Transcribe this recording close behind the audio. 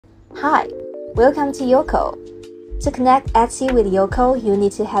Hi, welcome to Yoycol. To connect Etsy with Yoycol, you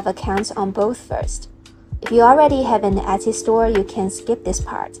need to have accounts on both first. If you already have an Etsy store, you can skip this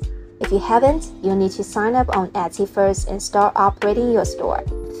part. If you haven't, you need to sign up on Etsy first and start operating your store.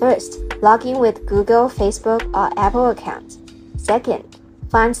 First, log in with Google, Facebook, or Apple account. Second,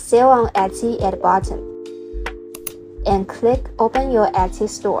 find Sale on Etsy at the bottom and click Open your Etsy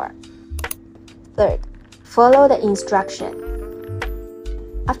store. Third, follow the instruction.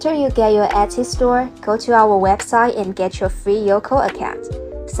 After you get your Etsy store, go to our website and get your free Yoycol account.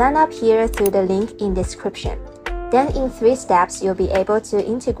 Sign up here through the link in description. Then in 3 steps, you'll be able to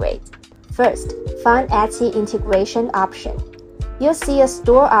integrate. First, find Etsy integration option. You'll see a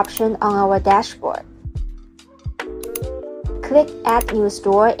store option on our dashboard. Click Add New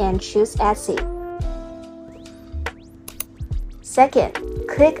Store and choose Etsy. Second,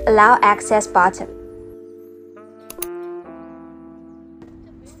 click Allow Access button.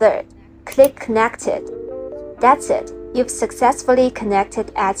 Third, click Connected. That's it. You've successfully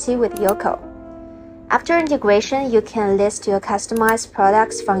connected Etsy with Yoycol. After integration, you can list your customized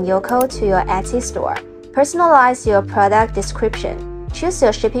products from Yoycol to your Etsy store. Personalize your product description. Choose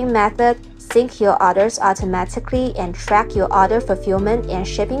your shipping method, sync your orders automatically, and track your order fulfillment and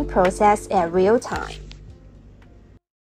shipping process at real time.